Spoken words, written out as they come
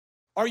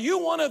Are you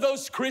one of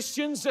those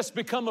Christians that's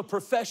become a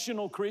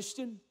professional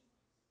Christian?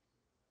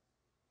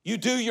 You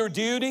do your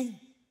duty.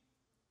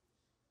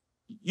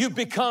 You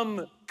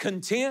become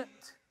content.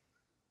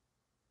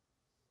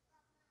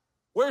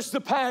 Where's the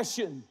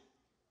passion?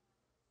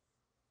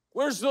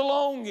 Where's the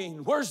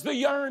longing? Where's the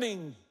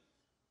yearning?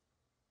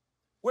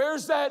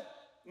 Where's that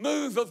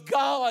move of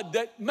God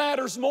that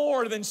matters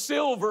more than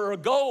silver or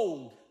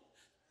gold?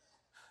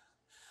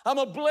 I'm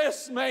a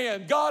blessed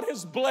man. God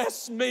has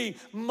blessed me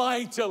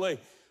mightily.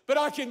 But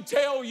I can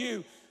tell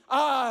you,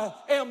 I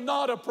am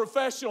not a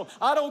professional.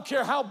 I don't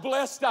care how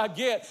blessed I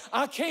get.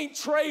 I can't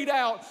trade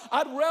out.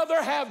 I'd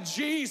rather have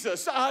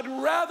Jesus. I'd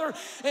rather,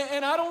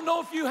 and I don't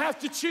know if you have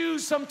to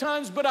choose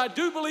sometimes, but I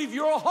do believe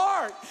your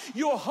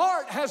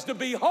heart has to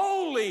be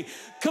wholly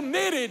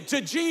committed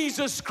to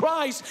Jesus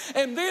Christ,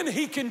 and then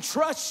He can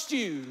trust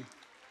you.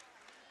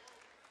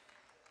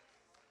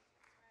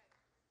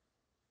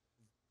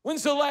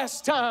 When's the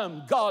last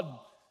time God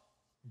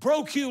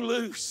broke you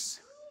loose?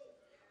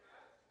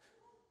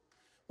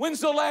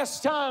 When's the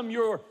last time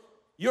your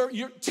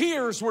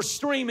tears were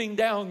streaming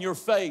down your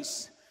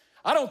face?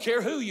 I don't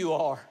care who you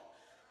are,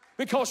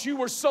 because you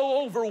were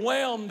so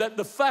overwhelmed at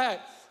the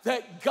fact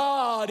that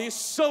God is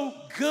so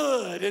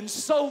good and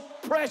so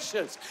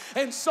precious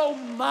and so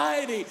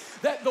mighty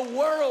that the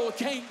world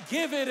can't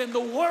give it and the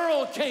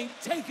world can't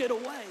take it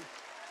away.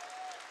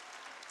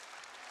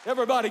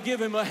 Everybody give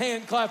Him a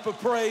hand clap of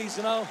praise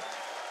and all.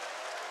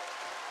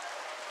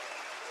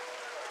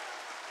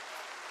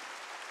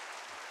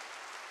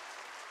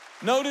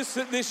 Notice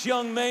that this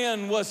young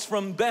man was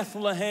from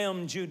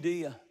Bethlehem,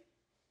 Judea.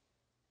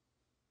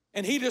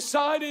 And he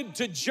decided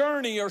to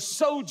journey or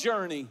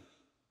sojourn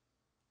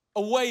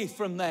away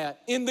from that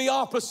in the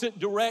opposite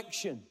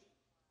direction.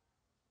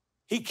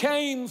 He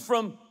came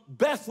from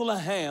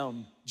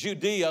Bethlehem,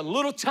 Judea,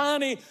 little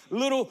tiny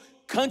little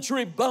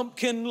country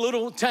bumpkin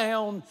little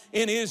town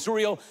in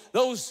Israel.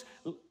 Those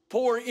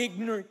poor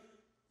ignorant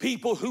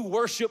people who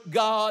worship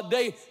God,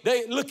 they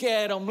look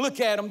at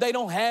them. They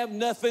don't have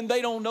nothing.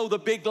 They don't know the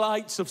big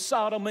lights of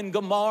Sodom and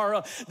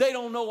Gomorrah. They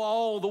don't know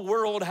all the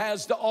world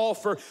has to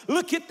offer.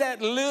 Look at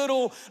that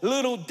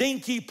little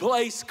dinky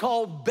place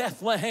called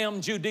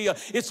Bethlehem, Judea.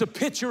 It's a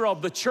picture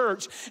of the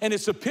church, and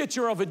it's a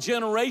picture of a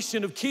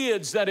generation of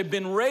kids that have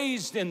been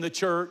raised in the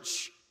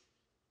church.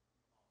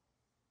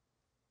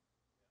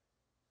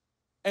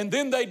 And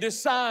then they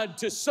decide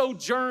to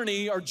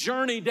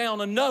journey down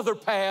another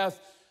path,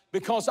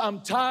 because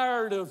I'm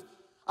tired of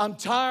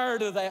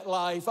that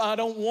life. I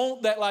don't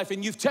want that life.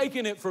 And you've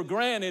taken it for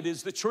granted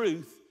is the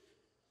truth.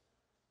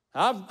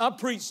 I've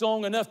preached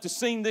long enough to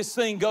see this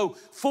thing go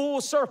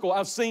full circle.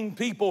 I've seen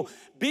people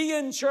be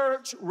in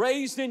church,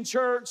 raised in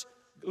church,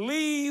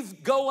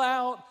 leave, go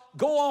out,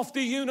 go off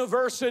to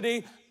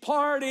university,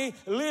 party,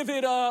 live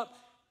it up.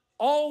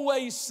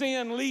 Always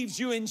sin leaves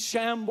you in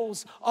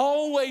shambles.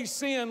 Always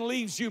sin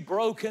leaves you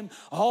broken.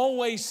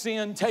 Always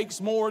sin takes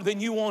more than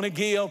you want to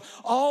give.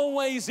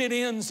 Always it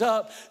ends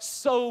up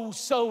so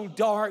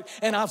dark.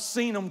 And I've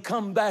seen them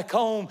come back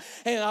home,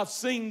 and I've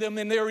seen them,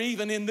 and they're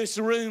even in this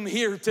room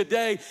here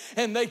today,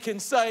 and they can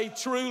say,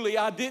 truly,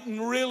 I didn't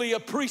really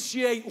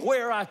appreciate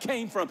where I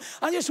came from.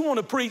 I just want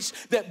to preach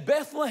that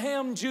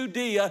Bethlehem,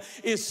 Judea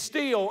is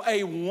still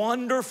a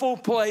wonderful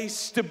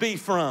place to be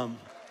from.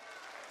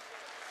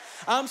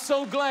 I'm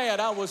so glad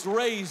I was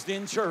raised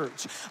in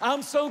church.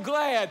 I'm so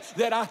glad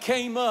that I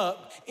came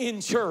up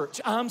in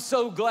church. I'm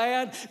so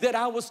glad that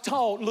I was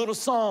taught little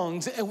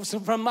songs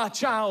from my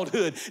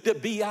childhood, the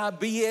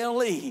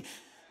B-I-B-L-E.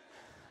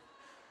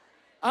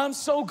 I'm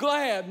so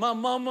glad my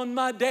mom and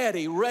my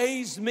daddy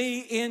raised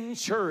me in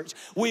church.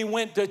 We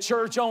went to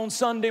church on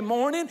Sunday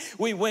morning.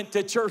 We went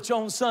to church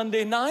on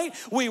Sunday night.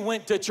 We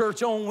went to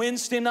church on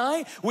Wednesday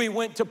night. We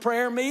went to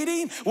prayer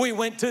meeting. We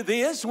went to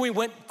this. We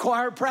went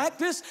choir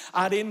practice.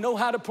 I didn't know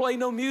how to play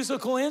no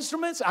musical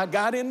instruments. I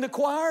got in the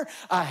choir.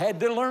 I had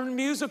to learn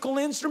musical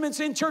instruments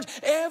in church.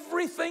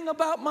 Everything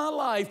about my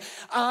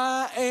life,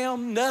 I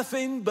am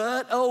nothing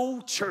but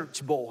old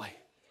church boy.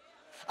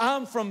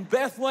 I'm from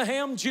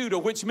Bethlehem, Judah,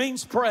 which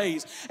means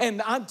praise.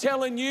 And I'm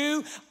telling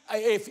you,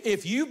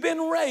 if you've been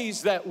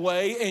raised that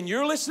way and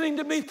you're listening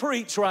to me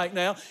preach right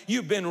now,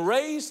 you've been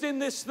raised in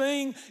this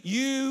thing,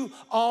 you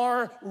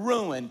are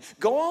ruined.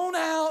 Go on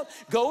out,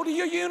 go to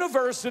your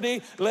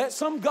university, let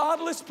some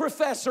godless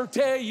professor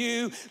tell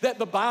you that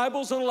the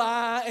Bible's a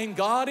lie and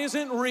God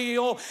isn't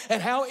real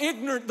and how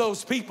ignorant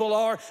those people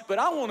are. But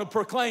I want to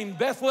proclaim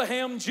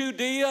Bethlehem,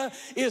 Judea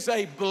is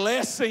a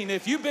blessing.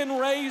 If you've been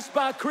raised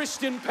by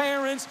Christian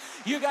parents,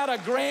 you got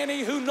a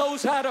granny who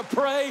knows how to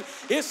pray,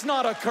 it's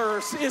not a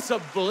curse, it's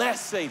a blessing.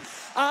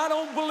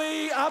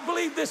 I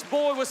believe this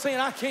boy was saying,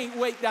 I can't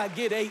wait till I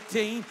get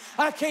 18.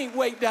 I can't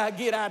wait till I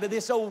get out of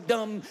this old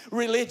dumb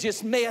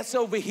religious mess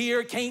over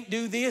here. Can't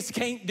do this,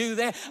 can't do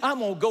that. I'm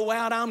going to go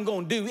out. I'm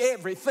going to do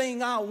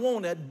everything I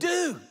want to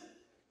do.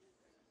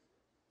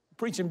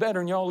 Preaching better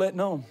than y'all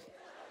letting on.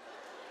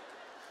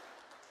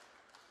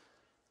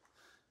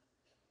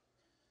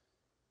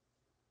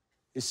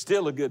 It's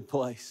still a good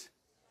place.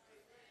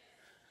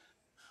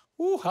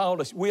 Ooh,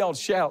 we ought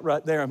to shout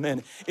right there a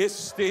minute. It's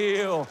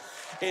still,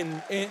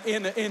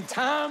 in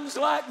times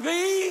like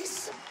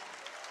these,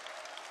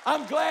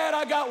 I'm glad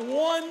I got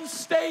one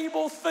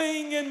stable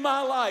thing in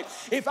my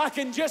life. If I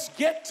can just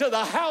get to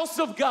the house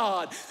of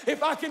God,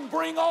 if I can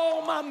bring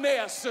all my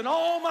mess and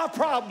all my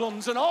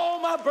problems and all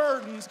my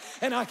burdens,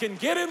 and I can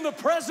get in the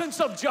presence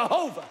of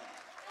Jehovah,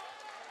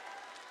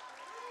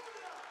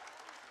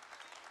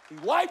 He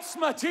wipes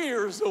my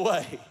tears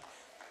away.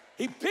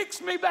 He picks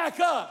me back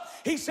up.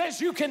 He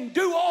says, you can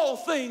do all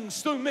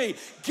things through me.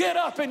 Get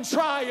up and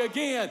try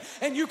again.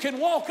 And you can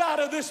walk out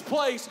of this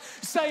place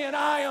saying,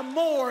 I am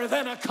more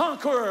than a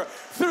conqueror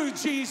through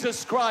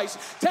Jesus Christ.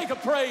 Take a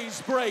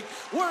praise break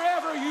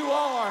wherever you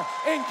are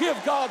and give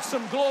God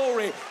some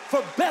glory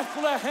for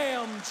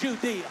Bethlehem,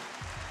 Judea,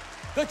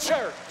 the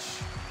church.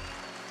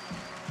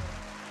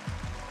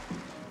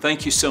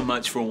 Thank you so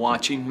much for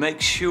watching. Make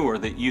sure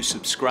that you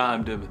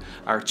subscribe to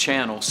our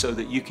channel so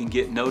that you can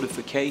get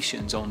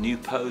notifications on new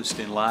posts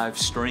and live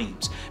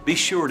streams. Be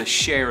sure to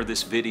share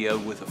this video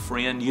with a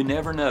friend. You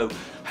never know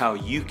how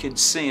you can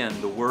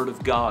send the Word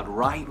of God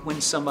right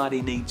when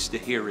somebody needs to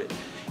hear it.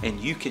 And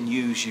you can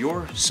use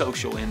your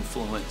social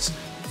influence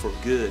for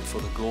good, for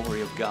the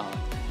glory of God.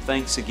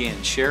 Thanks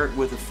again. Share it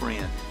with a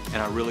friend.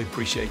 And I really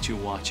appreciate you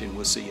watching.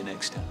 We'll see you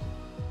next time.